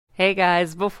Hey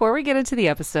guys, before we get into the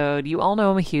episode, you all know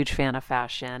I'm a huge fan of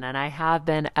fashion, and I have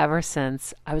been ever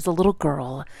since I was a little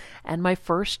girl. And my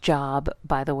first job,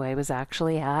 by the way, was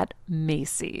actually at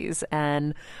Macy's.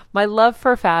 And my love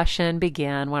for fashion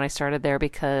began when I started there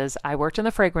because I worked in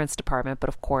the fragrance department, but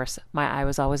of course, my eye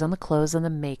was always on the clothes and the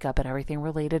makeup and everything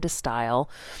related to style.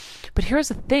 But here's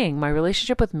the thing, my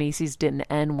relationship with Macy's didn't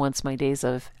end once my days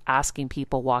of asking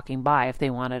people walking by if they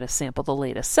wanted to sample the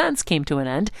latest scents came to an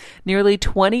end. Nearly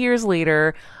 20 years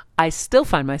later, I still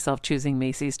find myself choosing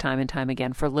Macy's time and time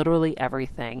again for literally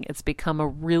everything. It's become a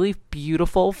really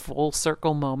beautiful full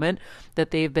circle moment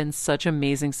that they've been such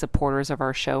amazing supporters of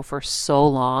our show for so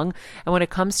long. And when it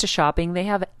comes to shopping, they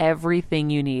have everything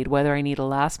you need, whether I need a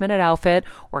last minute outfit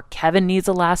or Kevin needs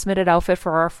a last minute outfit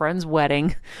for our friend's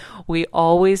wedding. We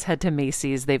always head to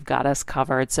Macy's. They've got us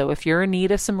covered. So if you're in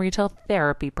need of some retail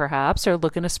therapy, perhaps, or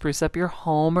looking to spruce up your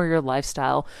home or your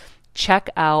lifestyle, check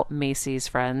out Macy's,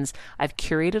 friends. I've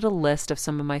curated a list of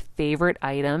some of my favorite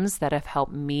items that have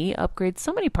helped me upgrade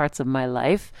so many parts of my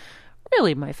life.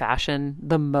 Really, my fashion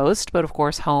the most, but of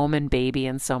course, home and baby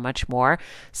and so much more.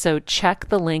 So check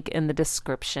the link in the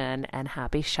description and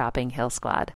happy shopping, Hill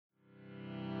Squad.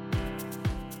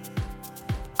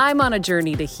 I'm on a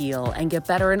journey to heal and get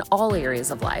better in all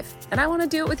areas of life, and I want to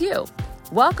do it with you.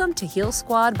 Welcome to Heal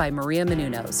Squad by Maria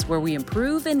Menounos, where we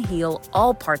improve and heal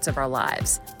all parts of our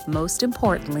lives, most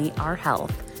importantly, our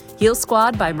health. Heal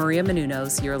Squad by Maria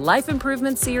Menounos, your life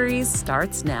improvement series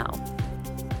starts now.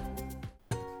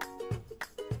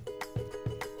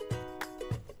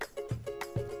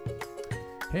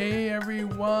 Hey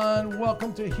everyone,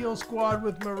 welcome to Heal Squad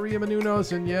with Maria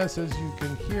Menounos. And yes, as you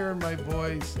can hear in my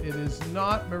voice, it is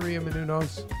not Maria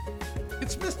Menounos.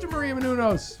 It's Mr. Maria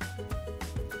Menounos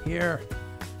here,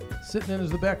 sitting in as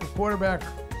the backup quarterback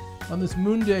on this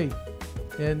moon day.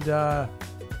 And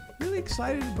really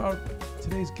excited about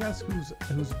today's guest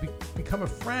who's become a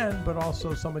friend, but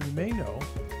also someone you may know.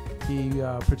 He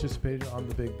participated on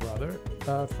the Big Brother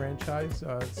franchise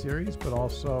series, but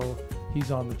also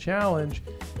he's on the challenge.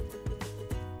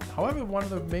 However, one of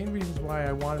the main reasons why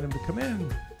I wanted him to come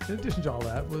in addition to all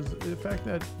that, was the fact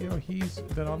that, you know, he's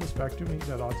been on the spectrum, he's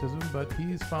got autism, but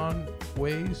he's found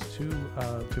ways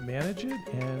to manage it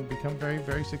and become very,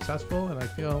 very successful. And I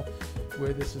feel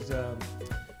where this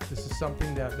is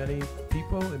something that many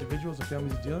people, individuals, and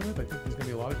families are dealing with. I think there's going to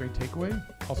be a lot of great takeaway.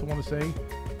 Also want to say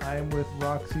I am with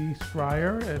Roxy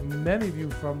Stryer, and many of you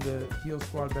from the Heal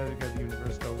Squad Better Together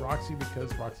universe know Roxy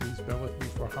because Roxy's been with me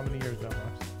for how many years now,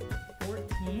 Rox?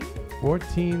 14?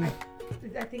 14.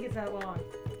 I think it's that long.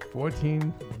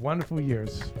 14 wonderful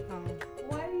years.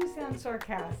 Why do you sound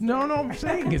sarcastic? No, I'm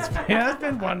saying it's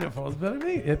been wonderful. It's been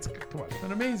amazing. It's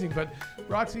been amazing. But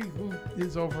Roxy, who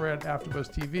is over at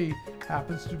AfterBuzz TV,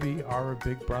 happens to be our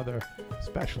Big Brother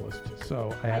specialist.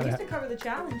 So I used to cover the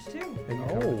challenge too. And you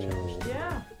cover the challenge.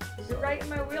 Yeah, you're right in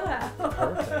my wheelhouse.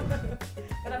 Perfect.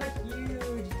 But I'm a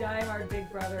huge, diehard Big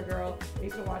Brother girl. I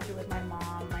used to watch it with my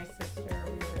mom, my sister.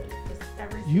 We were just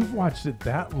every. You've watched it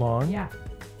that long? Yeah.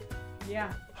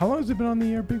 Yeah. How long has it been on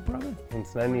the air, Big Brother?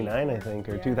 Since 99, I think,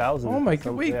 or Yeah. 2000. Oh my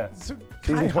God! Wait, Yeah. so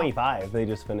Season Kai, 25, they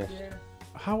just finished. Yeah.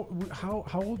 how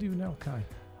old are you now, Kai?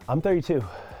 I'm 32.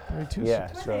 32. Yeah,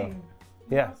 So, so Twinning.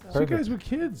 yeah, Awesome. so you perfect. guys were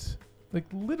kids, like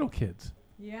little kids.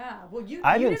 Yeah. Well,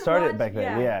 I you didn't start it watch- back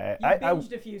then, yeah. You I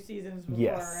binged a few seasons before,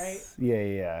 yes, right?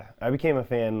 yeah. I became a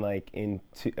fan like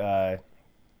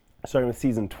starting with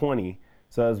season 20.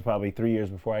 So that was probably 3 years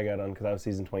before I got on because I was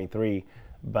season 23.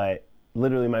 But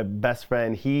literally, my best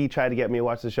friend, he tried to get me to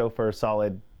watch the show for a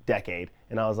solid decade,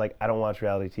 and I was like, I don't watch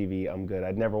reality TV. I'm good.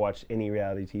 I'd never watched any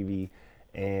reality TV,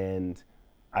 and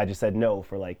I just said no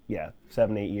for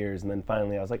 7, 8 years, and then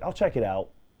finally I was like, I'll check it out.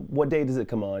 What day does it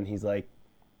come on? He's like,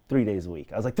 3 days a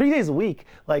week. I was like, 3 days a week?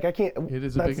 Like, I can't. It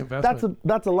is a big investment.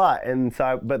 That's a lot. And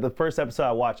so, but the first episode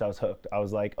I watched, I was hooked. I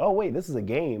was like, oh wait, this is a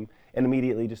game, and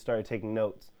immediately just started taking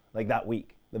notes. Like that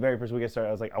week, the very first week I started,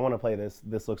 I was like, I want to play this.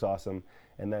 This looks awesome.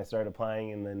 And then I started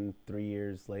applying, and then 3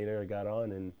 years later I got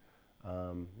on, and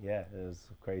it was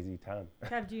a crazy time.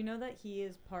 Kev, do you know that he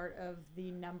is part of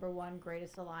the #1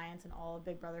 greatest alliance in all of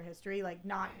Big Brother history? Like,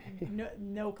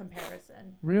 no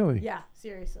comparison. Really? Yeah,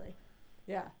 seriously.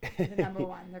 Yeah, the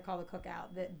 #1. They're called the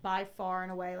Cookout. That by far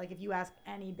and away, like if you ask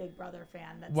any Big Brother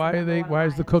fan, that's Why are they? Why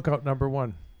is the cookout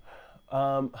 #1?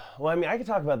 Well, I mean, I could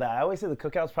talk about that. I always say the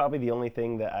cookout's probably the only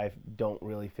thing that I don't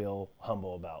really feel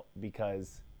humble about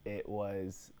because it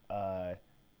was,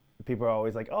 people are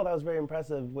always like, oh, that was very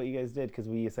impressive what you guys did because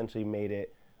we essentially made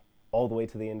it all the way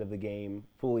to the end of the game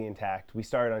fully intact. We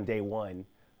started on day 1,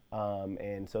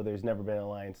 and so there's never been an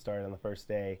alliance started on the first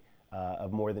day.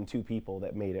 of more than 2 people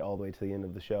that made it all the way to the end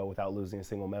of the show without losing a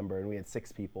single member, and we had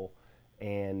 6 people,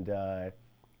 and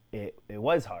it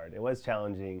was hard, it was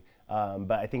challenging,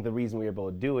 but I think the reason we were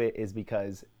able to do it is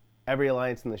because every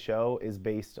alliance in the show is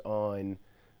based on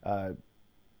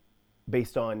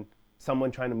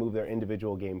someone trying to move their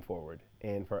individual game forward,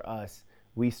 and for us,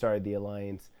 we started the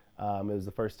alliance. It was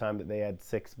the first time that they had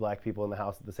 6 black people in the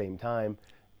house at the same time,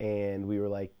 and we were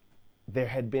like, there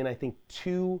had been, I think,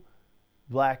 2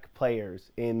 black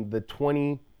players in the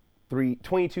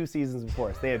 22 seasons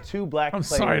before us. They had 2 black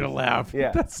players. I'm sorry to laugh.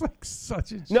 Yeah. That's like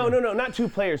such a No, not 2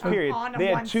 players, period. On They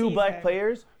had one 2 black season.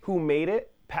 players who made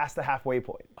it past the halfway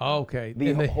point. Okay. The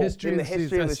in the whole- history in of the the history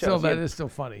season, of the that's show. still, So you that had- is still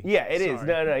funny. Yeah, it is.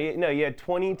 Sorry. No, you had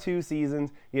 22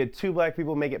 seasons. You had 2 black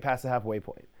people make it past the halfway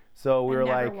point. So we And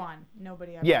were never like, won.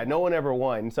 Nobody ever. yeah, won. no one ever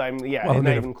won. So I'm, yeah, Well, I not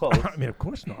mean, even close. I mean, of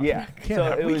course not. Yeah.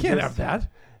 So it We was can't just- have that.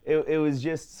 It was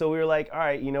just, so we were like, all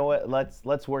right, you know what?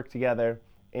 Let's work together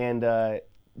and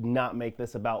not make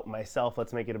this about myself.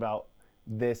 Let's make it about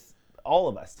this, all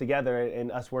of us together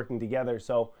and us working together.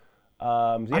 So,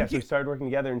 so we started working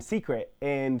together in secret,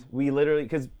 and we literally,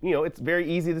 because it's very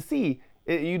easy to see.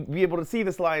 You'd be able to see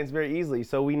this alliance very easily.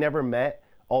 So we never met,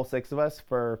 all 6 of us,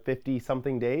 for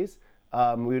 50-something days.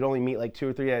 We would only meet like 2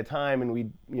 or 3 at a time, and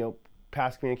we'd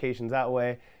pass communications that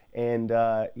way. And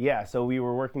so we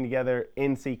were working together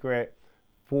in secret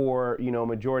for a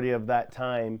majority of that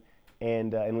time,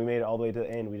 and we made it all the way to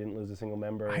the end. We didn't lose a single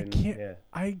member. I and, can't. Yeah.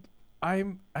 I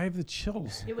have the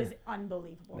chills. It was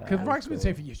unbelievable. Because That Mark's was been cool.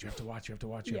 saying for years, you have to watch, you have to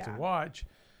watch, you have Yeah. to watch.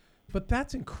 But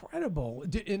that's incredible.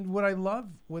 And what I love,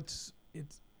 it's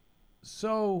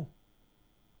so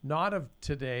not of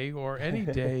today or any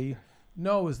day,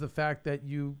 is the fact that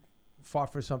you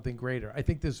fought for something greater. I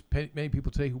think there's many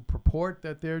people today who purport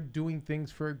that they're doing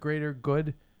things for a greater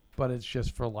good, but it's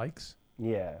just for likes,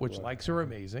 Yeah. which well, likes are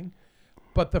amazing.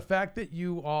 But the fact that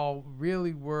you all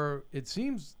really were, it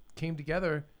seems, came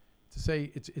together to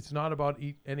say it's not about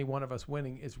any one of us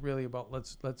winning. It's really about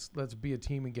let's be a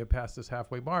team and get past this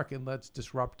halfway mark, and let's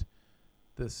disrupt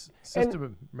this system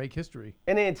and make history.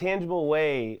 in a tangible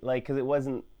way, like,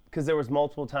 because there was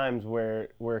multiple times where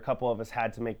a couple of us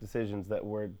had to make decisions that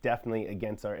were definitely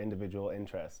against our individual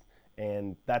interest,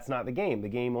 and that's not the game. The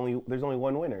game there's only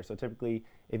one winner. So typically,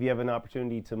 if you have an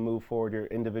opportunity to move forward your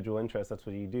individual interest, that's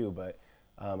what you do. But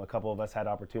a couple of us had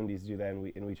opportunities to do that,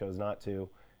 and we chose not to,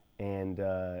 and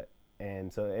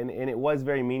it was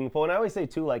very meaningful. And I always say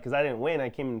too, like, because I didn't win, I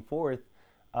came in 4th,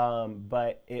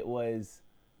 but it was,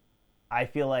 I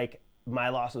feel like my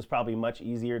loss was probably much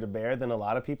easier to bear than a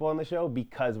lot of people on the show,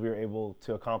 because we were able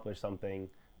to accomplish something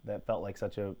that felt like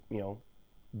such a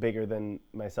bigger than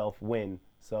myself win.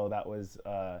 So that was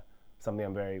something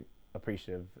I'm very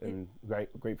appreciative and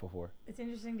grateful for. It's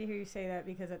interesting to hear you say that,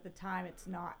 because at the time it's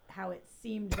not how it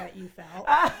seemed that you felt.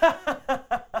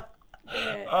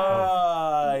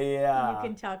 Yeah. You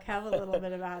can tell Kev a little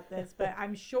bit about this, but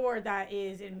I'm sure that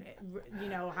is in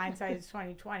hindsight is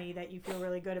 2020 that you feel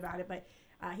really good about it. But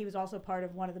he was also part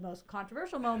of one of the most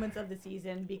controversial moments of the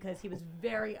season, because he was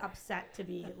very upset to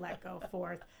be let go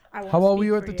 4th. How old were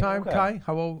you at the time, Okay. Kai?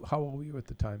 How old were you at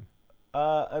the time?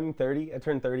 I'm 30. I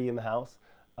turned 30 in the house.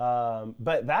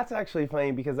 But that's actually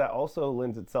funny, because that also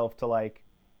lends itself to like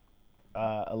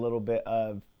a little bit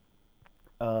of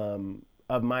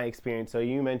my experience. So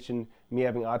you mentioned me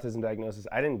having autism diagnosis.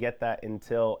 I didn't get that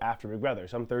until after Big Brother.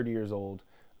 So I'm 30 years old,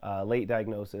 late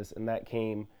diagnosis, and that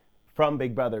came from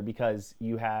Big Brother, because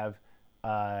you have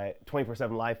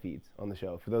 24/7 live feeds on the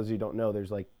show. For those of you who don't know,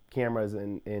 there's like cameras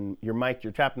and your mic.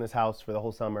 You're trapped in this house for the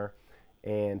whole summer,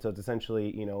 and so it's essentially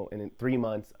in 3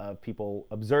 months of people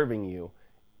observing you,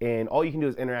 and all you can do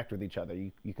is interact with each other.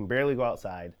 You can barely go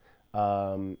outside.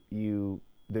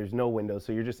 There's no windows,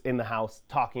 so you're just in the house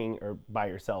talking or by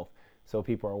yourself. So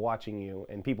people are watching you,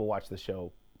 and people watch the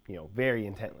show, very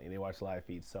intently. They watch live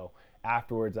feeds. So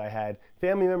afterwards, I had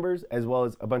family members as well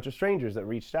as a bunch of strangers that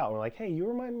reached out and were like, "Hey, you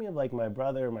remind me of like my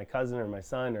brother or my cousin or my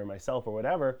son or myself or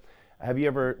whatever. Have you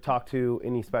ever talked to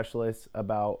any specialists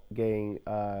about getting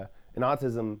an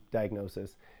autism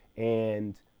diagnosis?"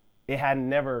 And it had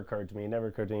never occurred to me. It never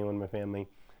occurred to anyone in my family.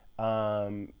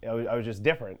 I was just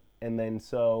different. And then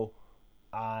so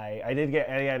I did get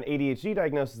an ADHD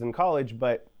diagnosis in college,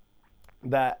 but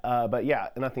yeah,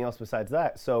 nothing else besides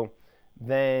that. So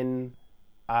then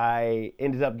I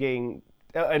ended up getting,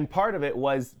 and part of it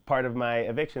was part of my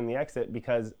eviction, the exit,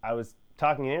 because I was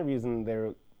talking in interviews,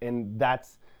 and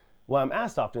that's what I'm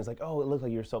asked often. It's like, "Oh, it looked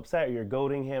like you're so upset, or you're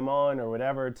goading him on or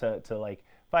whatever to like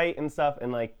fight and stuff."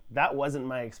 And like, that wasn't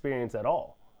my experience at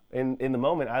all. In the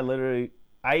moment, I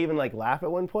even like laugh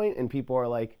at one point, and people are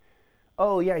like,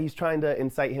 "Oh yeah, he's trying to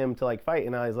incite him to like fight."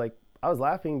 And I was like, I was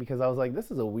laughing because I was like, this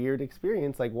is a weird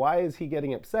experience. Like, why is he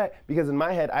getting upset? Because in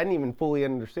my head, I didn't even fully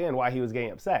understand why he was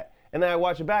getting upset. And then I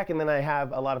watch it back, and then I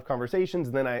have a lot of conversations,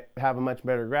 and then I have a much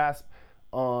better grasp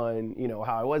on, you know,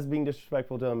 how I was being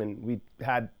disrespectful to him, and we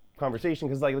had conversation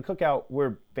because like the cookout,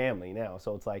 we're family now,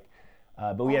 so it's like,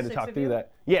 but we had to talk through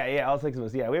that. Yeah, all 6 of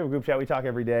us. Yeah, we have a group chat. We talk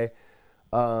every day.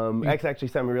 X actually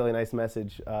sent me a really nice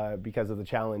message because of the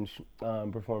challenge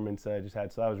performance I just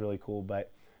had, so that was really cool.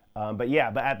 But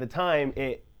at the time,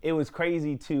 it was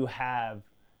crazy to have,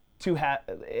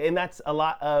 and that's a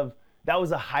lot of, that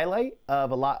was a highlight of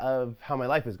a lot of how my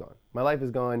life is going. My life is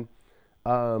going.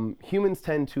 Humans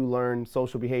tend to learn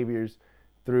social behaviors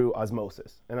through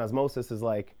osmosis, and osmosis is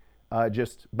like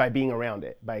just by being around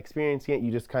it, by experiencing it,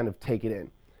 you just kind of take it in.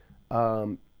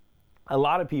 A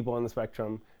lot of people on the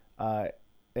spectrum,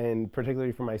 and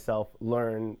particularly for myself,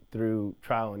 learn through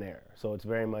trial and error. So it's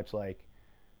very much like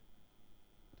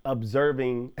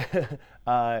observing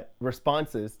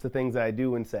responses to things that I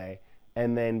do and say,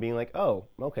 and then being like, oh,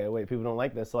 okay, wait, people don't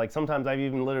like this. So like sometimes I've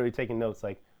even literally taken notes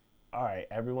like, all right,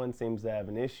 everyone seems to have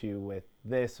an issue with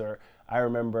this. Or I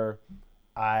remember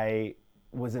I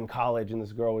was in college and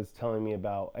this girl was telling me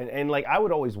about, and like I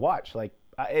would always watch, like,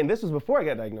 and this was before I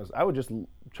got diagnosed. I would just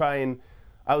try and,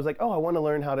 I was like, oh, I want to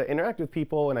learn how to interact with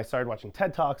people. And I started watching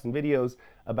TED Talks and videos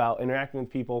about interacting with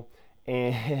people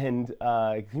and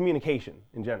communication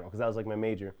in general, because that was like my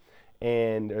major,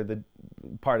 and or the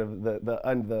part of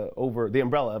the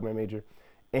umbrella of my major.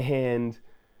 And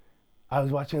I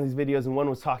was watching these videos, and one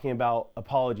was talking about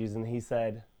apologies, and he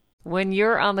said, when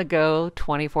you're on the go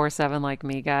 24/7 like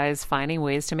me, guys, finding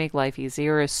ways to make life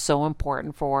easier is so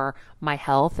important for my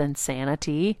health and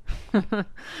sanity.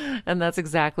 And that's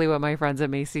exactly what my friends at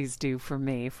Macy's do for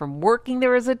me. From working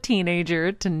there as a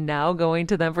teenager to now going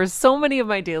to them for so many of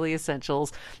my daily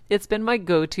essentials, it's been my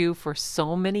go-to for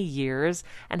so many years.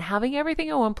 And having everything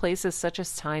in one place is such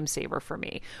a time saver for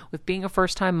me. With being a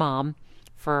first-time mom,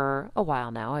 for a while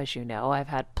now, as you know, I've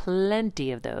had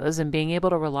plenty of those, and being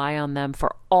able to rely on them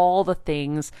for all the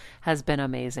things has been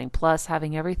amazing. Plus,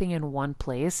 having everything in one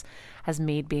place has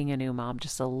made being a new mom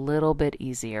just a little bit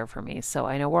easier for me. So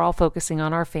I know we're all focusing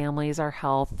on our families, our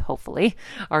health, hopefully,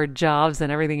 our jobs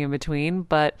and everything in between,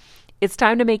 but it's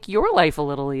time to make your life a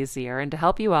little easier. And to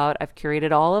help you out, I've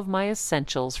curated all of my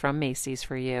essentials from Macy's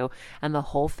for you and the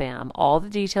whole fam. All the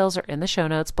details are in the show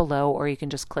notes below, or you can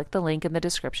just click the link in the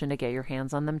description to get your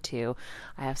hands on them too.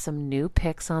 I have some new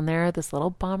picks on there. This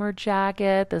little bomber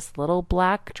jacket, this little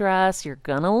black dress. You're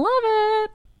gonna love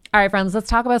it. All right, friends, let's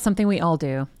talk about something we all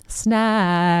do.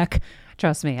 Snack.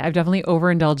 Trust me, I've definitely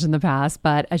overindulged in the past,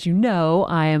 but as you know,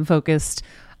 I am focused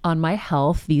on my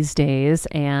health these days,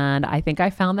 and I think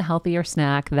I found the healthier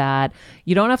snack that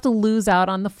you don't have to lose out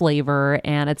on the flavor,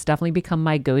 and it's definitely become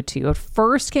my go-to. It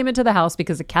first came into the house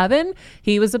because of Kevin.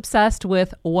 He was obsessed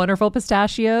with Wonderful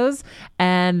Pistachios,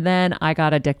 and then I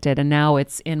got addicted, and now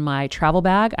it's in my travel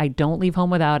bag. I don't leave home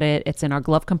without it. It's in our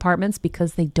glove compartments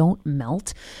because they don't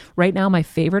melt. Right now, my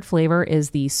favorite flavor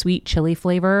is the sweet chili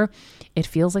flavor. It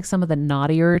feels like some of the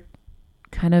naughtier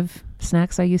kind of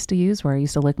snacks I used to use, where I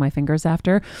used to lick my fingers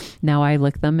after. Now I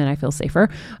lick them and I feel safer.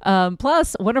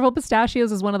 Plus, Wonderful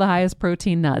Pistachios is one of the highest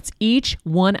protein nuts. Each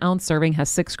 1 ounce serving has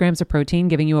 6 grams of protein,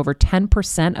 giving you over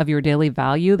 10% of your daily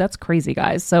value. That's crazy,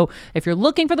 guys. So if you're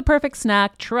looking for the perfect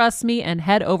snack, trust me and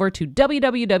head over to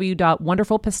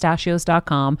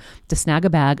www.wonderfulpistachios.com to snag a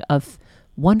bag of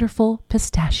Wonderful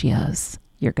Pistachios.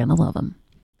 You're going to love them.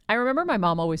 I remember my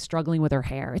mom always struggling with her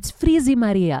hair. It's Frizi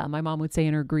Maria, my mom would say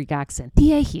in her Greek accent.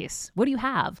 Tiechis, what do you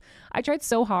have? I tried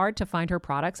so hard to find her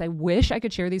products. I wish I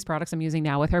could share these products I'm using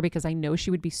now with her, because I know she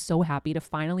would be so happy to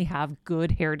finally have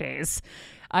good hair days.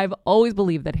 I've always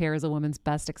believed that hair is a woman's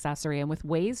best accessory, and with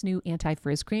Ouai's new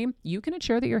anti-frizz cream, you can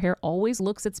ensure that your hair always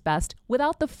looks its best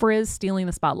without the frizz stealing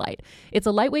the spotlight. It's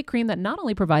a lightweight cream that not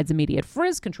only provides immediate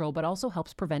frizz control, but also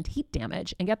helps prevent heat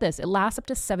damage. And get this, it lasts up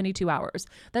to 72 hours.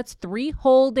 That's 3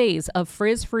 whole days of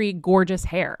frizz-free, gorgeous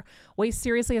hair. Ouai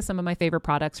seriously has some of my favorite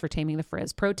products for taming the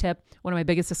frizz. Pro tip, one of my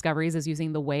biggest discoveries is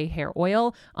using the Ouai hair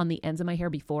oil on the ends of my hair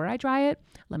before I dry it.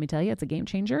 Let me tell you, it's a game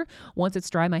changer. Once it's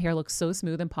dry, my hair looks so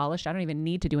smooth and polished, I don't even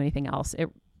need to do anything else. It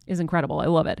is incredible. I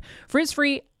love it.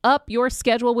 Frizz-free, up your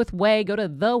schedule with Ouai. Go to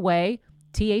the Ouai,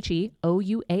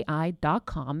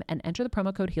 TheOuai.com, and enter the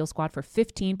promo code HealSquad for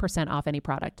 15% off any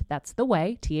product. That's the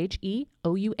Ouai,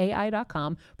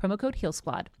 TheOuai.com, promo code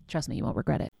HealSquad. Trust me, you won't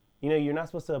regret it. You know, you're not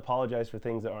supposed to apologize for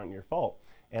things that aren't your fault.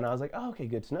 And I was like, oh, okay,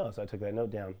 good to know. So I took that note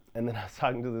down. And then I was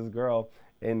talking to this girl,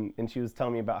 and she was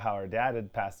telling me about how her dad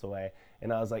had passed away.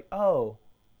 And I was like, oh,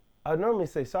 I would normally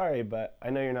say sorry, but I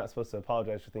know you're not supposed to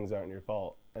apologize for things that aren't your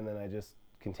fault. And then I just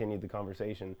continued the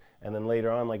conversation. And then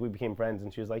later on, like, we became friends,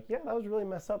 and she was like, yeah, that was really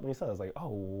messed up when you said that. I was like,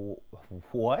 oh,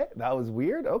 what? That was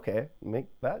weird? Okay, make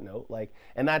that note. Like,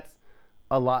 and that's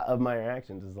a lot of my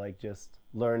interactions, is like just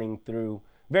learning through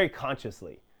very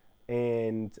consciously.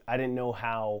 And I didn't know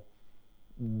how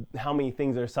many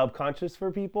things are subconscious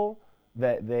for people,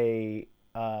 that they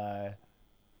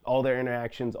all their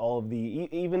interactions, all of the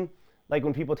even like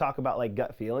when people talk about like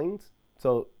gut feelings.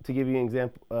 So to give you an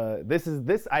example,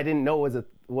 this I didn't know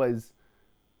was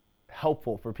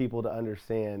helpful for people to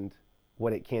understand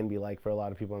what it can be like for a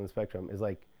lot of people on the spectrum, is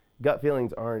like gut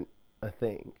feelings aren't a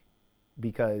thing,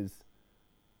 because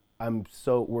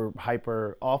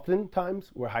we're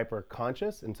oftentimes we're hyper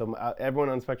conscious, and so everyone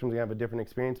on the spectrum is gonna have a different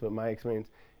experience, but my experience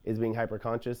is being hyper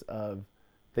conscious of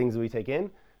things that we take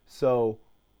in. So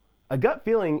a gut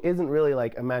feeling isn't really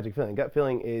like a magic feeling. Gut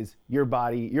feeling is your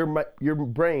body, your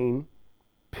brain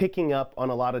picking up on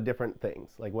a lot of different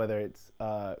things, like whether it's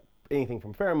anything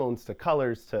from pheromones to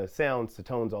colors to sounds to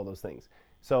tones, all those things.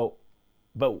 So,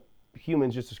 but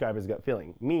humans just describe it as gut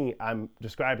feeling. Me, I'm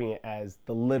describing it as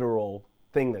the literal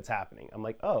thing that's happening. I'm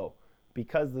like, oh,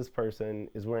 because this person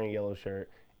is wearing a yellow shirt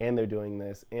and they're doing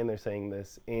this and they're saying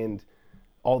this and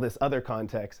all this other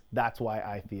context, that's why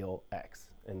I feel X.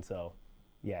 And so,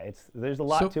 yeah, there's a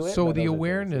lot to it. So the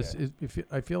awareness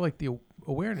I feel like the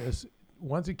awareness,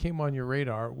 once it came on your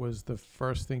radar, was the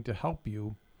first thing to help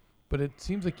you, but it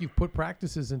seems like you've put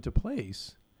practices into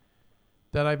place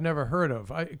that I've never heard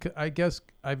of. I guess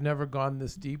I've never gone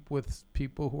this deep with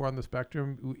people who are on the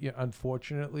spectrum.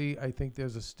 Unfortunately, I think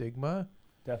there's a stigma.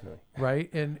 Definitely.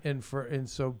 Right? And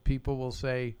so people will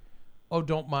say, oh,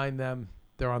 don't mind them,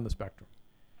 they're on the spectrum.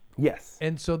 Yes.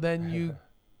 And so then you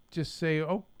just say,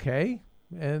 okay,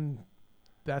 and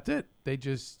that's it.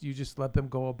 You just let them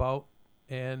go about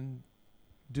and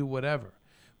do whatever.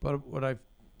 But what I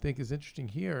think is interesting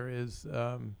here is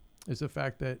the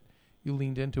fact that you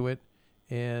leaned into it.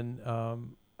 And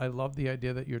I love the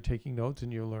idea that you're taking notes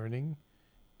and you're learning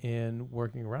and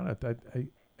working around it.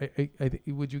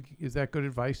 Is that good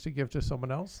advice to give to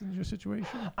someone else in your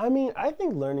situation? I mean, I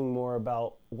think learning more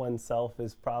about oneself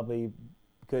is probably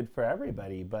good for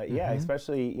everybody. But yeah,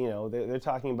 especially, they're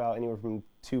talking about anywhere from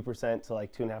 2% to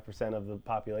like 2.5% of the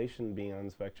population being on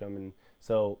the spectrum. And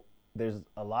so there's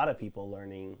a lot of people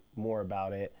learning more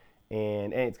about it.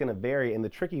 And it's going to vary. And the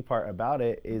tricky part about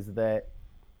it is that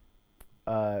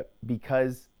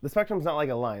because the spectrum's not like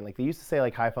a line. Like they used to say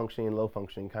like high functioning and low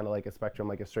functioning, kind of like a spectrum,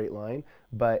 like a straight line,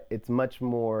 but it's much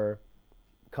more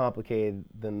complicated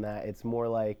than that. It's more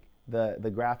like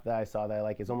the graph that I saw that I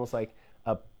like is almost like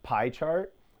a pie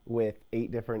chart with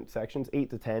 8 different sections, 8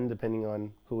 to 10, depending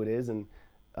on who it is, and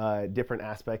different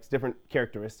aspects, different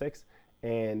characteristics.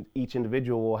 And each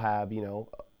individual will have,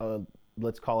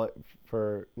 let's call it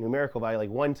for numerical value, like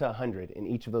 1 to 100 in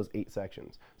each of those 8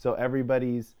 sections. So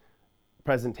everybody's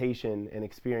presentation and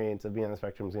experience of being on the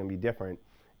spectrum is going to be different.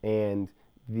 And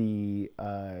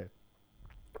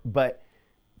but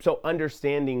so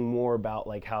understanding more about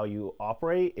like how you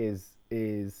operate is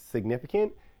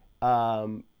significant.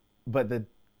 But the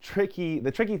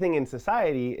tricky thing in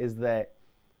society is that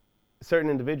certain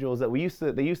individuals that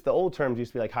the old terms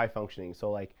used to be like high functioning.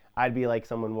 So like I'd be like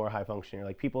someone more high functioning,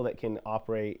 like people that can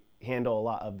handle a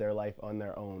lot of their life on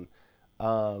their own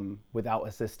without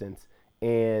assistance.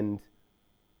 And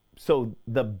so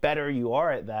the better you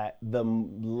are at that, the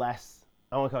less,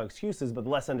 I don't want to call it excuses, but the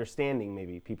less understanding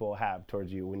maybe people have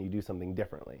towards you when you do something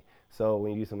differently. So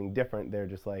when you do something different, they're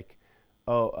just like,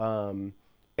 and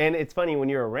it's funny when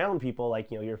you're around people, like,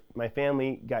 my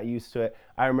family got used to it.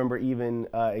 I remember even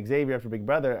Xavier after Big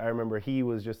Brother, I remember he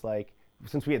was just like,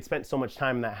 since we had spent so much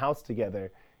time in that house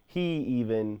together, he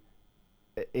even,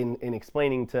 in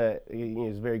explaining to,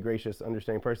 he's a very gracious,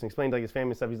 understanding person, explained like his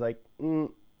family stuff, he's like,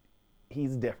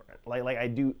 he's different. Like I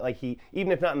do, like he,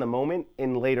 even if not in the moment,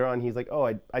 and later on, he's like,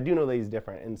 oh, I do know that he's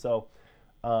different. And so,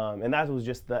 and that was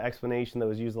just the explanation that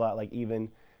was used a lot. Like even,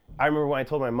 I remember when I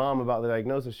told my mom about the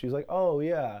diagnosis, she was like, oh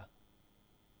yeah,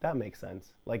 that makes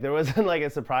sense. Like there wasn't like a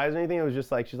surprise or anything. It was just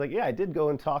like, she's like, yeah, I did go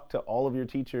and talk to all of your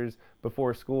teachers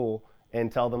before school and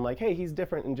tell them like, hey, he's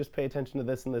different and just pay attention to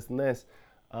this and this and this,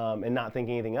 and not think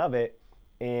anything of it.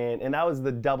 And that was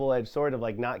the double-edged sword of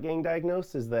like not getting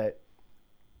diagnosed, is that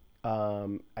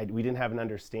we didn't have an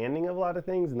understanding of a lot of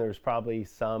things, and there was probably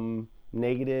some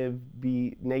negative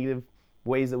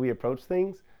ways that we approach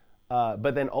things.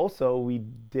 But then also we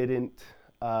didn't,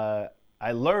 I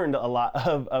learned a lot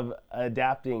of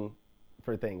adapting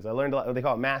for things. I learned a lot, they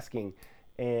call it masking.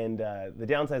 And the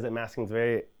downside is that masking is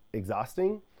very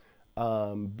exhausting.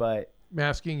 But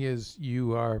masking is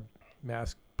you are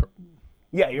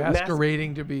Yeah, you're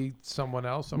masquerading to be someone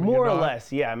else. I mean, more you're or not.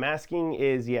 less. Yeah, masking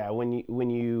is when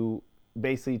you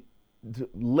basically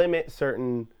limit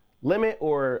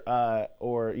or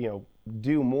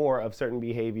do more of certain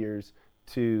behaviors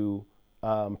to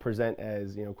present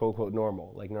as quote unquote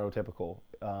normal, like neurotypical,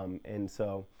 and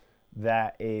so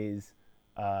that is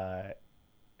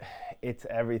it's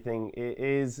everything. It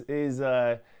is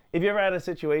if you ever had a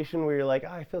situation where you're like,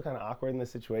 oh, I feel kind of awkward in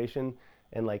this situation,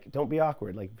 and like, don't be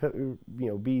awkward, like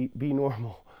be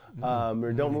normal,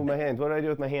 or don't move my hands. What do I do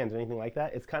with my hands or anything like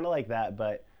that? It's kind of like that,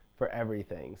 but for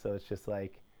everything. So it's just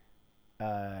like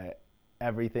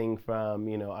everything from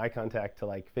eye contact to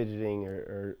like fidgeting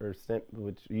or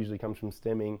which usually comes from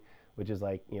stimming, which is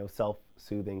like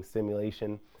self-soothing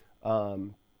stimulation,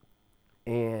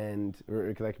 and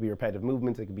that could be repetitive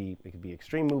movements. It could be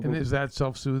extreme movements. And is that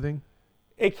self-soothing?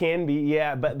 It can be,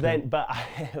 yeah. But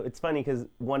Okay. It's funny because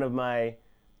one of my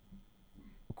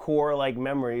core like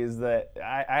memories that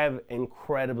I have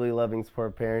incredibly loving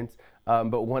support parents,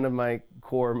 but one of my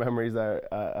core memories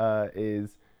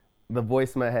is the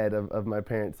voice in my head of my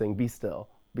parents saying "be still"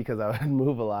 because I would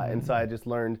move a lot, and so I just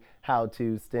learned how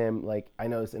to stim. Like I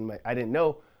noticed I didn't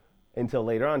know until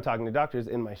later on talking to doctors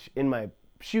in my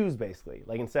shoes basically.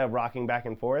 Like instead of rocking back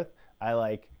and forth, I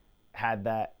like had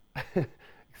that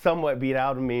somewhat beat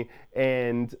out of me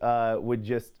and it would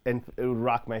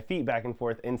rock my feet back and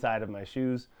forth inside of my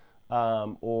shoes,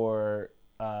 or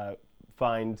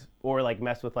like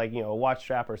mess with like a watch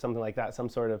strap or something like that, some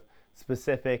sort of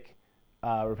specific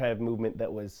repetitive movement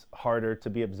that was harder to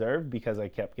be observed because I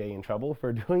kept getting in trouble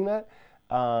for doing that.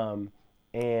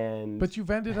 But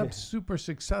you've ended up super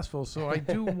successful. So I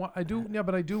do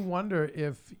wonder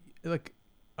if like,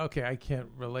 okay, I can't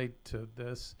relate to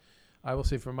this. I will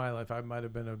say for my life, I might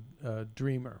have been a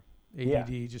dreamer,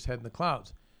 ADD, just head in the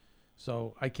clouds.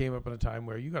 So I came up at a time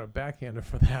where you got a backhander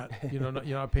for that. You're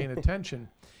not paying attention.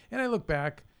 And I look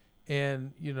back,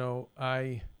 and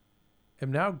I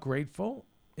am now grateful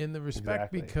in the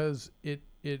respect because it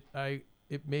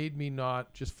made me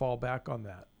not just fall back on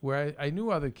that. Where I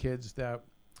knew other kids that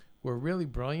were really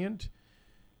brilliant,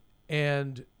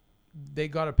 and they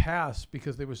got a pass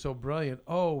because they were so brilliant.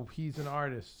 Oh, he's an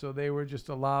artist. So they were just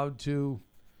allowed to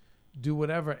do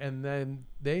whatever. And then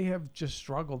they have just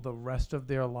struggled the rest of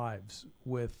their lives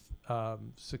with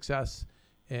success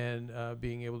and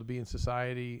being able to be in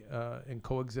society and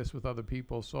coexist with other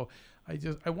people. So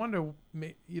I wonder,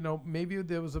 maybe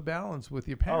there was a balance with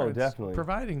your parents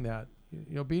providing that,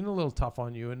 being a little tough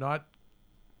on you and not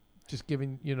just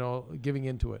giving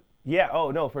into it. Yeah. Oh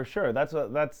no, for sure.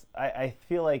 I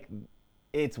feel like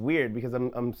it's weird because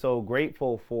I'm so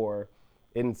grateful for,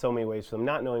 in so many ways, for them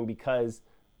not knowing, because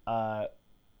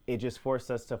it just forced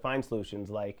us to find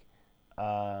solutions. Like,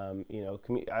 I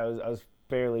was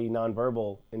fairly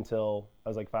nonverbal until I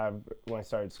was like 5 when I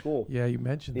started school. Yeah, you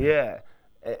mentioned that. Yeah.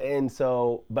 And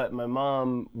so, but my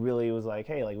mom really was like,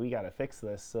 hey, like we got to fix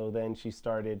this. So then she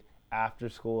started after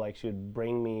school, like she would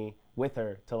bring me with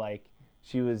her to like,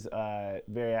 she was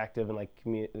very active in like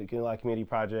a lot of community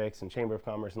projects and Chamber of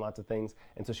Commerce and lots of things.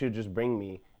 And so she would just bring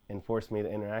me and force me to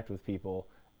interact with people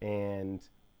and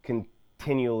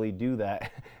continually do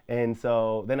that. And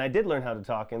so then I did learn how to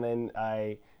talk. And then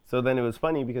then it was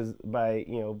funny because I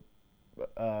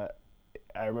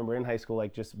remember in high school,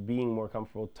 like just being more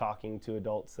comfortable talking to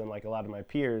adults than like a lot of my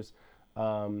peers,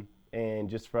 and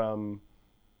just from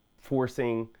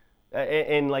forcing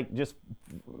and like just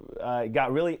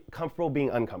got really comfortable being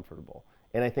uncomfortable.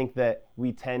 And I think that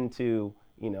we tend to,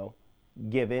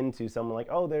 give in to someone like,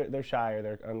 oh, they're shy or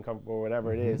they're uncomfortable or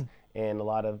whatever it is. And a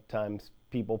lot of times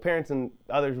parents and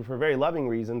others for very loving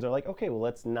reasons are like, okay, well,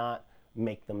 let's not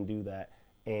make them do that.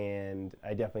 And I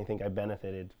definitely think I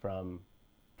benefited from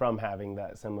having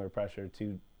that similar pressure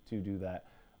to do that.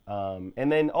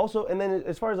 And then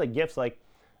as far as like gifts, like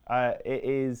it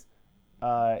is,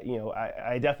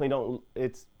 I definitely don't,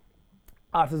 it's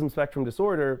autism spectrum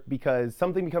disorder because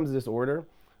something becomes a disorder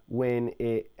when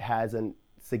it has a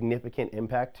significant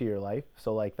impact to your life.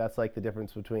 So like, that's like the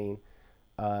difference between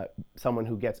someone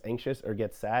who gets anxious or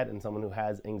gets sad and someone who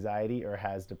has anxiety or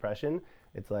has depression.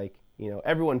 It's like,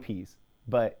 everyone pees,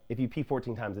 but if you pee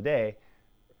 14 times a day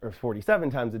or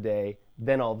 47 times a day,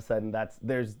 then all of a sudden that's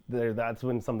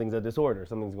when something's a disorder,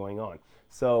 something's going on.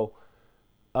 So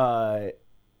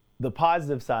the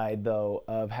positive side, though,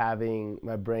 of having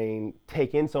my brain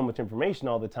take in so much information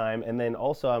all the time, and then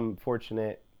also I'm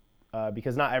fortunate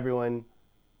because not everyone,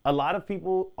 a lot of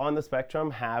people on the spectrum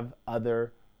have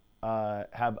other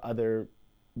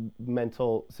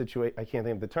mental situation. I can't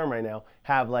think of the term right now.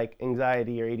 Have like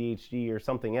anxiety or ADHD or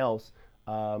something else,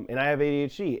 and I have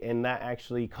ADHD, and that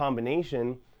actually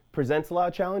combination presents a lot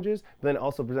of challenges, but then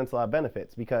also presents a lot of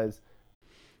benefits because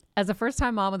As a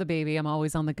first-time mom with a baby, I'm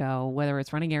always on the go, whether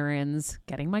it's running errands,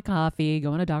 getting my coffee,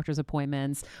 going to doctor's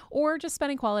appointments, or just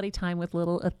spending quality time with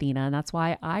little Athena. And that's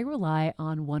why I rely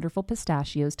on wonderful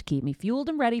pistachios to keep me fueled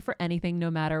and ready for anything, no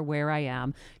matter where I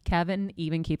am. Kevin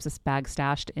even keeps a bag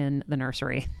stashed in the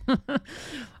nursery.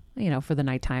 For the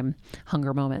nighttime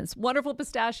hunger moments. Wonderful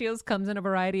Pistachios comes in a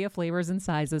variety of flavors and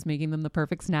sizes, making them the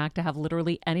perfect snack to have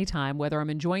literally any time, whether I'm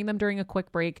enjoying them during a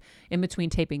quick break in between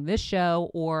taping this show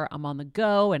or I'm on the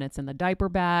go and it's in the diaper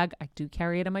bag. I do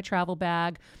carry it in my travel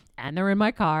bag and they're in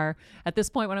my car. At this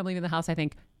point, when I'm leaving the house, I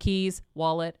think keys,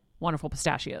 wallet, Wonderful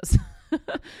Pistachios.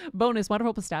 Bonus,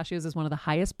 Wonderful Pistachios is one of the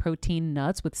highest protein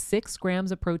nuts with 6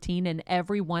 grams of protein in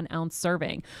every 1 ounce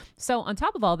serving. So on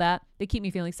top of all that, they keep me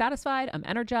feeling satisfied. I'm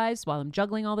energized while I'm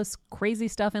juggling all this crazy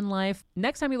stuff in life.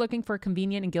 Next time you're looking for a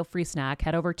convenient and guilt-free snack,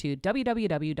 head over to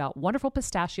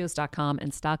www.wonderfulpistachios.com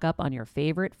and stock up on your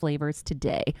favorite flavors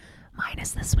today,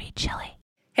 minus the sweet chili.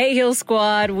 Hey, Heal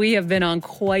Squad. We have been on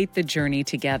quite the journey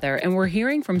together, and we're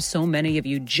hearing from so many of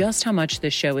you just how much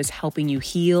this show is helping you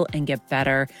heal and get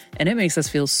better, and it makes us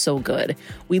feel so good.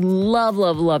 We love,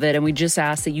 love, love it, and we just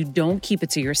ask that you don't keep it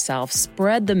to yourself.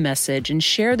 Spread the message and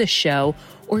share the show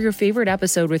or your favorite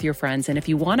episode with your friends. And if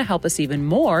you want to help us even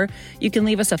more, you can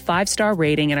leave us a 5-star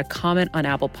rating and a comment on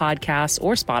Apple Podcasts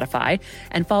or Spotify,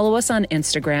 and follow us on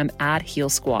Instagram at Heal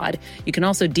Squad. You can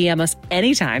also DM us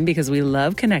anytime because we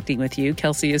love connecting with you.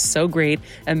 Kelsey is so great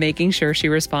at making sure she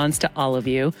responds to all of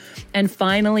you. And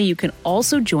finally, you can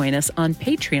also join us on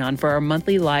Patreon for our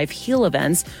monthly live heal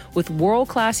events with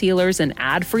world-class healers and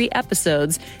ad-free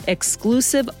episodes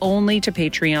exclusive only to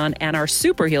Patreon and our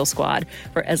Super Heal Squad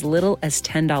for as little as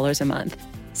 $10 a month.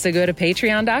 So go to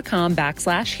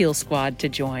patreon.com/Heal Squad to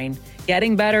join.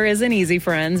 Getting better isn't easy,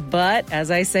 friends, but as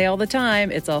I say all the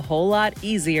time, it's a whole lot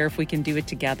easier if we can do it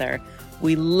together.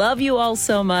 We love you all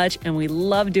so much, and we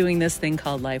love doing this thing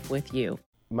called life with you.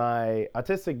 My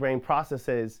autistic brain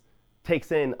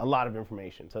takes in a lot of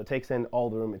information. So it takes in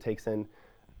all the room, it takes in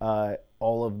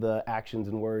all of the actions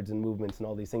and words and movements and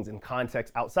all these things in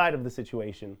context outside of the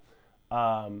situation.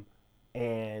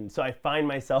 And so I find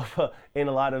myself in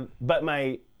a lot of, but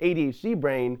my ADHD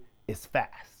brain is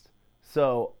fast.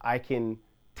 So I can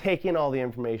take in all the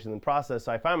information and process.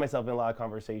 So I find myself in a lot of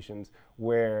conversations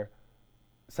where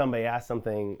somebody asks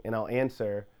something and I'll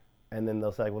answer, and then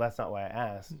they'll say, well, that's not why I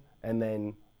asked. And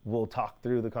then we'll talk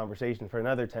through the conversation for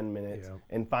another 10 minutes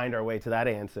and find our way to that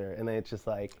answer. And then it's just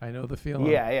like, I know the feeling.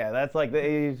 Yeah. That's like the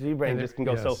ADHD brain just can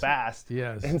go so fast.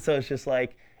 Yes. And so it's just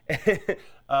like, so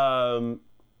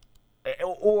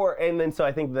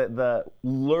I think that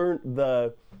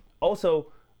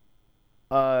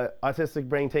autistic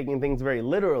brain taking things very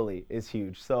literally is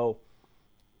huge. So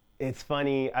it's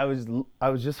funny, I was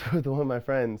just with one of my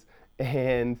friends,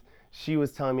 and she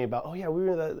was telling me about, we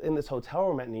were in this hotel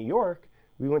room at New York.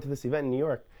 We went to this event in New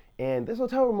York, and this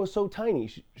hotel room was so tiny.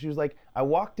 She was like, I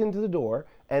walked into the door,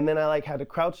 and then I had to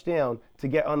crouch down to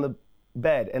get on the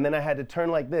bed, and then I had to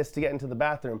turn like this to get into the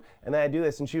bathroom, and then I do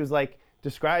this, and she was like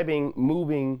describing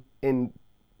moving in,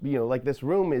 this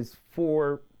room is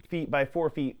 4 feet by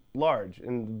 4 feet large,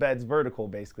 and the bed's vertical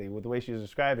basically with the way she was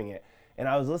describing it. And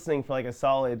I was listening for like a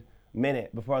solid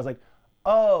minute before I was like,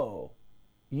 oh,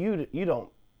 you're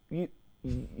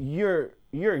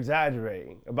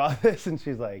exaggerating about this. And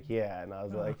she's like, yeah. And I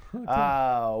was like,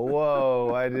 oh,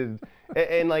 whoa, I did.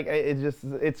 And like,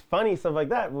 it's funny stuff like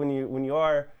that when you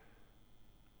are,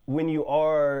 I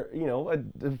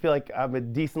feel like I'm a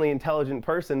decently intelligent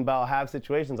person, but I'll have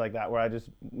situations like that where I just,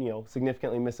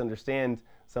 significantly misunderstand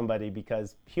somebody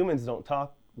because humans don't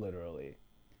talk literally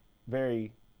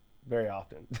very, very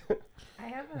often. I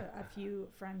have a few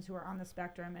friends who are on the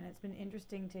spectrum, and it's been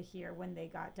interesting to hear when they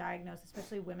got diagnosed,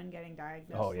 especially women getting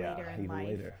diagnosed later in life.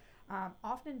 Later.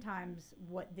 Oftentimes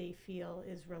what they feel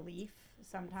is relief.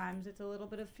 Sometimes it's a little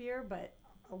bit of fear, but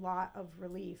a lot of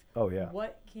relief. Oh, yeah.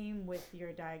 What came with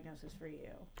your diagnosis for you?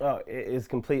 Oh, it is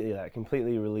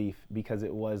completely relief, because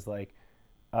it was like,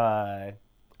 I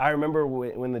remember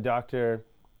when the doctor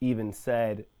even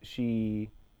said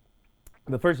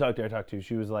the first doctor I talked to,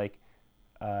 she was like,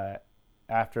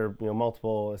 after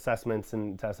multiple assessments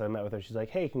and tests I met with her, she's like,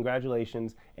 hey,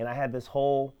 congratulations. And I had this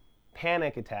whole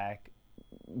panic attack,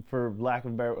 for lack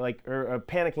of a better, or a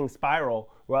panicking spiral,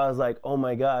 where I was like, oh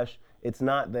my gosh, it's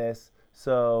not this.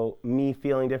 So me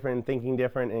feeling different and thinking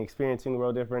different and experiencing the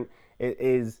world different, it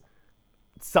is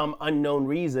some unknown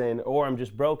reason, or I'm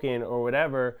just broken or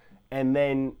whatever. And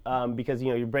then because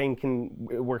your brain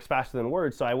works faster than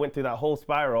words, so I went through that whole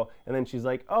spiral. And then she's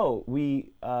like, oh,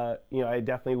 I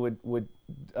definitely would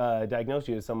diagnose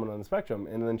you as someone on the spectrum.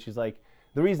 And then she's like,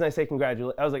 the reason I say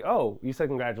congratulations, I was like, oh, you said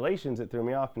congratulations. It threw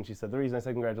me off. And she said, the reason I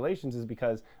said congratulations is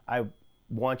because I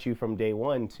want you from day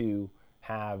one to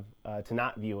have, to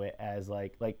not view it as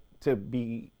like to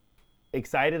be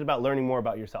excited about learning more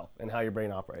about yourself and how your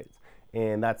brain operates.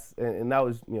 And that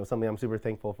was, something I'm super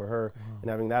thankful for her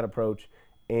and having that approach.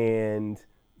 And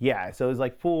yeah, so it was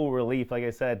like full relief, like I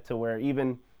said, to where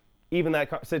even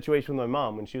that situation with my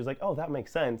mom, when she was like, oh, that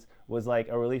makes sense, was like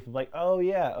a relief of like, oh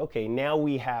yeah, okay, now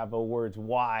we have a words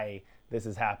why this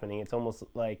is happening. It's almost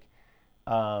like,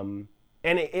 and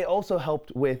it also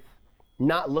helped with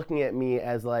not looking at me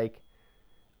as like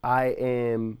I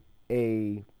am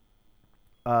a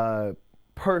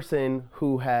person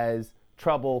who has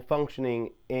trouble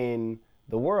functioning in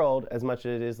the world as much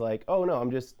as it is like, oh no, I'm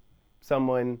just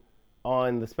someone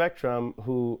on the spectrum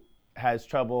who has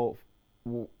trouble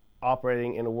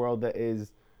operating in a world that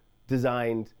is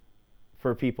designed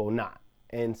for people not.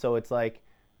 And so it's like,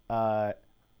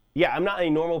 yeah, I'm not a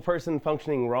normal person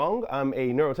functioning wrong. I'm a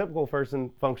neurotypical person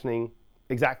functioning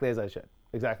exactly as I should,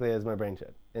 exactly as my brain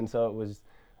should. And so it was,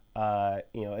 a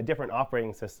different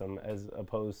operating system as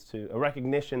opposed to a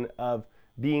recognition of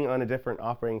being on a different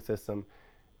operating system.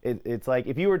 It's like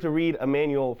if you were to read a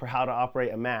manual for how to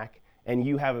operate a Mac and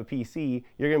you have a PC,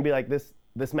 you're going to be like, this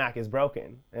Mac is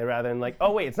broken. And rather than like,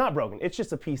 oh wait, it's not broken. It's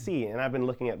just a PC and I've been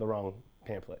looking at the wrong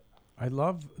pamphlet. I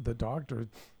love the doctor,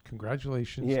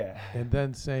 congratulations. Yeah. And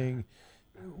then saying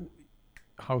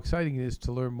how exciting it is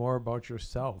to learn more about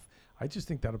yourself. I just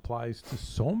think that applies to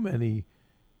so many,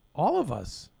 all of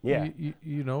us. Yeah.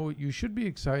 You should be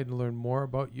excited to learn more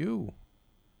about you.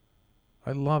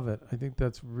 I love it. I think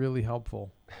that's really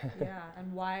helpful. Yeah,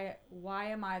 and why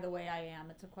am I the way I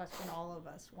am? It's a question all of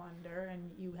us wonder,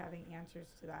 and you having answers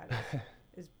to that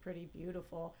is pretty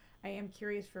beautiful. I am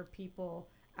curious for people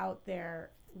out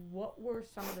there, what were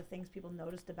some of the things people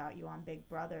noticed about you on Big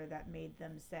Brother that made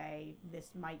them say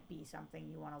this might be something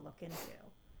you want to look into?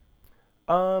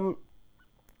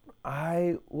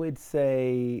 I would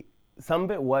say some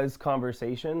of it was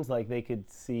conversations, like they could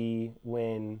see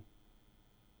when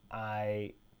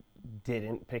I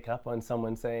didn't pick up on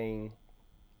someone saying,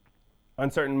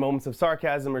 on certain moments of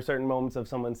sarcasm or certain moments of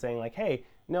someone saying like, hey,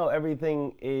 no,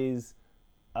 everything is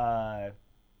okay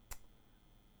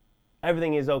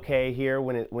here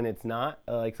when it's not,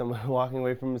 like someone walking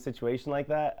away from a situation like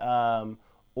that,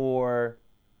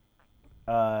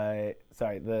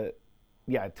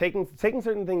 taking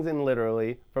certain things in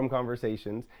literally from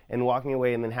conversations and walking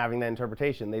away and then having that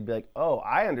interpretation. They'd be like, oh,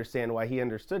 I understand why he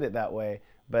understood it that way,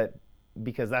 but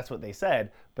because that's what they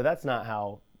said, but that's not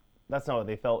what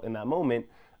they felt in that moment.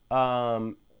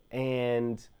 And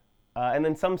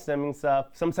then some stemming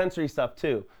stuff, some sensory stuff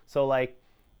too. So like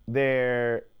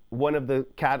one of the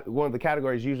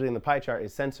categories usually in the pie chart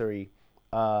is sensory,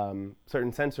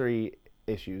 certain sensory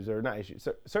issues, or not issues,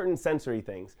 certain sensory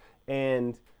things.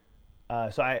 And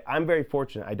so I'm very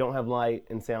fortunate. I don't have light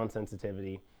and sound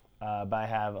sensitivity, but I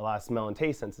have a lot of smell and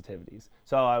taste sensitivities.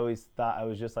 So I always thought I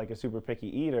was just like a super picky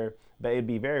eater, but it'd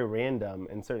be very random,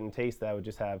 and certain tastes that I would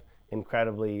just have I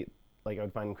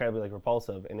would find incredibly like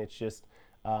repulsive. And it's just,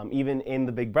 even in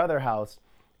the Big Brother house,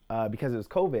 because it was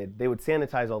COVID, they would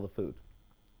sanitize all the food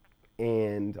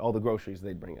and all the groceries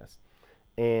they'd bring us.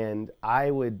 And I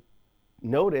would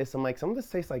notice, I'm like, some of this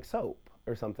tastes like soap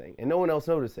or something, and no one else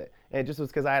noticed it. And it just was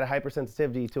because I had a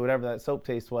hypersensitivity to whatever that soap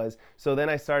taste was. So then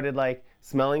I started like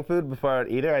smelling food before I'd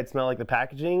eat it. I'd smell like the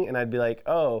packaging and I'd be like,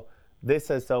 oh, this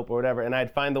says soap or whatever. And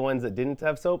I'd find the ones that didn't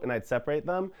have soap and I'd separate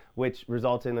them, which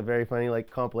resulted in a very funny like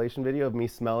compilation video of me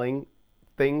smelling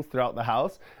things throughout the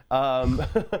house,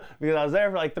 because I was there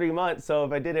for like 3 months. So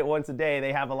if I did it once a day,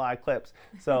 they have a lot of clips.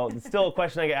 So it's still a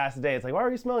question I get asked a day. It's like, why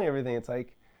are you smelling everything? It's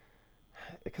like,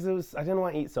 because I didn't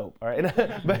want to eat soap, all right?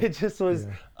 But it just was,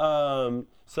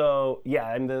 so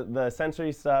yeah, and the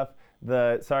sensory stuff,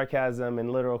 the sarcasm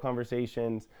and literal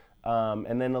conversations,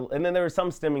 and then there was some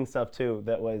stimming stuff too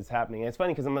that was happening. And it's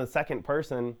funny because I'm the second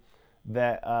person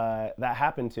that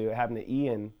happened to. It happened to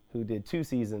Ian, who did 2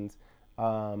 seasons,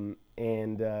 and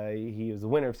he was the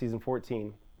winner of season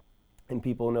 14. And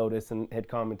people noticed and had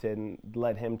commented and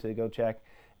led him to go check.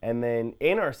 And then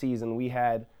in our season, we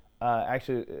had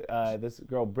this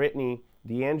girl, Brittany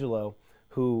D'Angelo,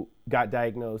 who got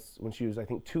diagnosed when she was, I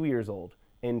think, 2 years old.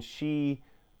 And she,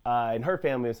 and her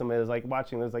family was somebody that was like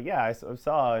watching, that was like, yeah, I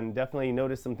saw and definitely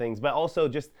noticed some things. But also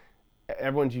just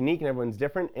everyone's unique and everyone's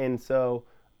different. And so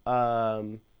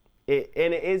it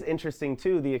is interesting,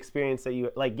 too, the experience that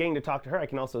you, like getting to talk to her. I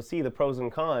can also see the pros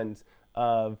and cons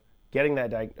of getting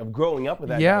that, of growing up with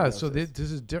that diagnosis. So this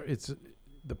is,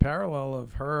 the parallel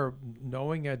of her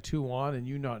knowing at 2 on and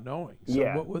you not knowing. So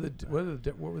Yeah. what were the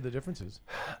differences?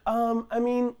 I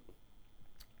mean,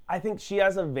 I think she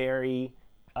has a very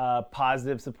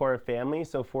positive, supportive family.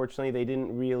 So fortunately, they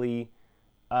didn't really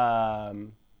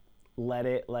let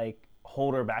it like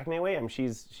hold her back in any way. I mean,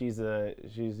 she's a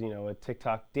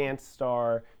TikTok dance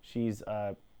star. She's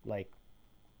like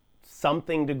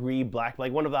something degree black,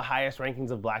 like one of the highest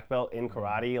rankings of black belt in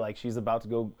karate. Like she's about to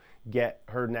go get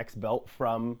her next belt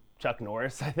from Chuck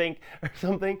Norris, I think, or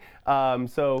something.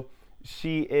 So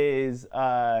she is,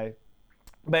 but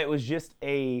it was just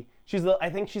I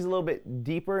think she's a little bit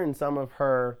deeper in some of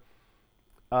her,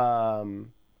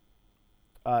 in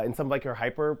some like her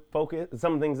hyper focus,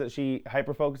 some things that she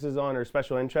hyper focuses on, her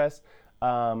special interests,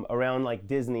 around like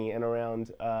Disney and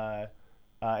around,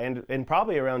 and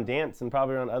probably around dance and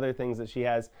probably around other things that she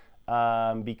has,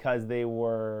 because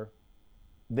her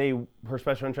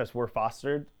special interests were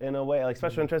fostered in a way. Like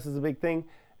special interest is a big thing.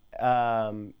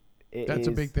 That's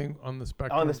a big thing on the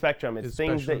spectrum. On the spectrum, it's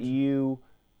things that you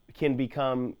can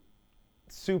become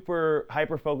super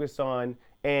hyper focused on,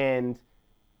 and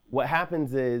what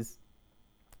happens is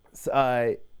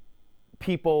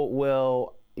people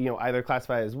will either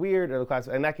classify as weird or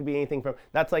classify, and that could be anything from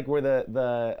that's like where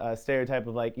the stereotype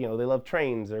of like they love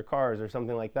trains or cars or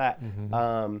something like that,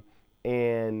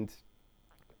 and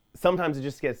sometimes it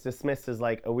just gets dismissed as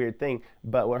like a weird thing.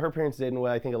 But what her parents did, and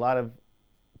what I think a lot of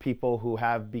people who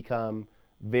have become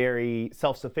very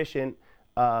self-sufficient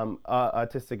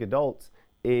autistic adults,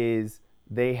 is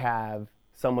they have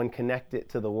someone connect it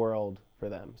to the world for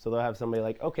them. So they'll have somebody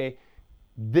like, okay,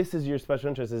 this is your special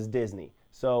interest is Disney.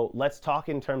 So let's talk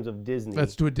in terms of Disney.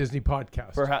 Let's do a Disney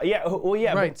podcast. Right.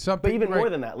 But even more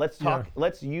than that, let's talk. Yeah.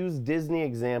 Let's use Disney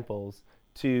examples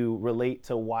to relate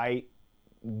to why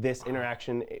this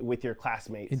interaction with your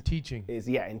classmates in teaching in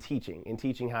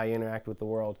teaching how you interact with the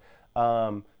world.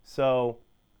 So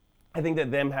I think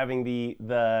that them having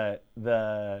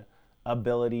the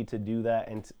ability to do that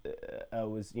and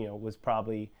was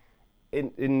probably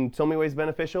in so many ways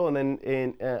beneficial. And then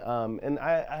and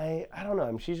I don't know.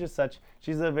 I mean,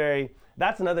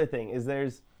 that's another thing, is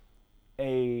there's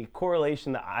a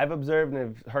correlation that I've observed and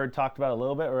have heard talked about a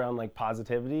little bit around like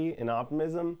positivity and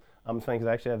optimism. It's funny because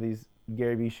I actually have these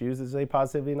Gary Vee shoes that say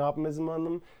positivity and optimism on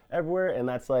them everywhere, and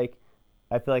that's like,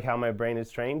 I feel like how my brain is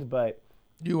trained. But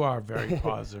you are a very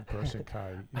positive person,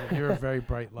 Kai. You're a very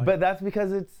bright light. But that's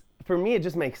because for me, it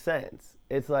just makes sense.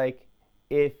 It's like,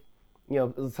 if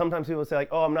sometimes people say like,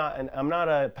 oh, I'm not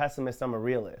a pessimist, I'm a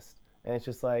realist. And it's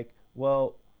just like,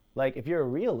 well, like if you're a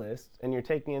realist and you're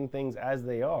taking in things as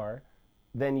they are,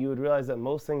 then you would realize that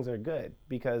most things are good.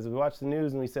 Because we watch the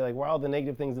news and we say like, why are all the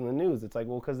negative things in the news? It's like,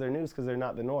 well, because they're news, because they're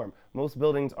not the norm. Most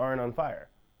buildings aren't on fire.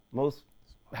 Most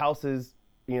houses,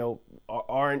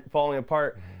 aren't falling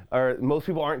apart, or most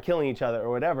people aren't killing each other or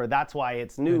whatever. That's why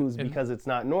it's news, because it's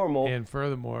not normal. And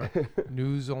furthermore,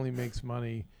 news only makes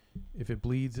money if it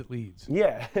bleeds, it leads.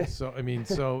 Yeah. So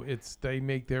they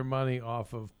make their money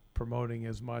off of promoting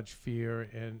as much fear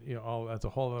and that's a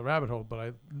whole other rabbit hole. But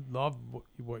I love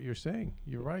what you're saying.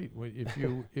 You're right. If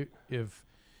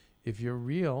you're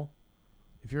real,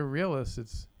 if you're a realist,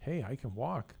 it's, hey, I can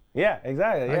walk. Yeah,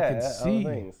 exactly. I can see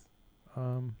things.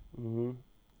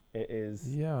 It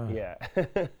is. Yeah.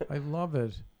 I love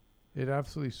it. It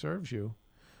absolutely serves you.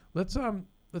 Let's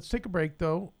take a break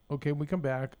though. Okay, when we come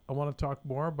back, I want to talk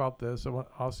more about this.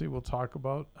 We'll talk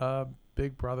about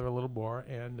Big Brother a little more,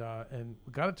 and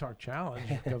we got to talk challenge,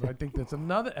 because I think that's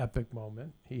another epic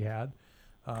moment he had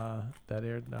that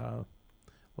aired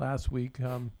last week.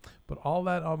 But all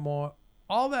that and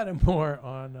more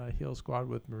on Heel Squad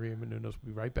with Maria Menounos. We'll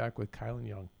be right back with Kyland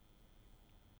Young.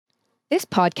 This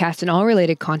podcast and all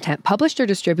related content published or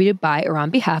distributed by or on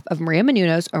behalf of Maria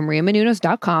Menounos or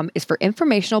mariamenounos.com is for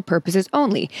informational purposes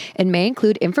only and may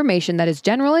include information that is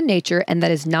general in nature and that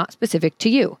is not specific to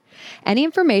you. Any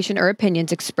information or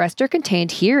opinions expressed or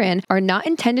contained herein are not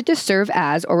intended to serve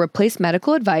as or replace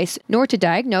medical advice, nor to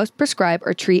diagnose, prescribe,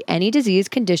 or treat any disease,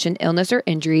 condition, illness, or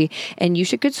injury, and you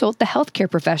should consult the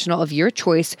healthcare professional of your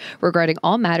choice regarding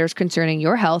all matters concerning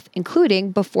your health,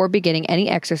 including before beginning any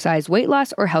exercise, weight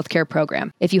loss, or healthcare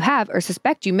program. If you have or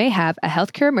suspect you may have a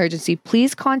healthcare emergency,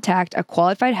 please contact a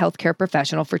qualified healthcare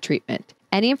professional for treatment.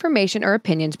 Any information or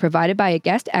opinions provided by a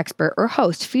guest expert or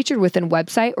host featured within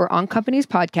website or on company's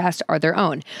podcast are their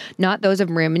own, not those of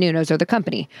Maria Menounos or the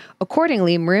company.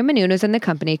 Accordingly, Maria Menounos and the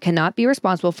company cannot be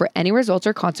responsible for any results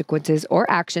or consequences or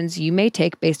actions you may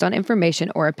take based on information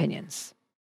or opinions.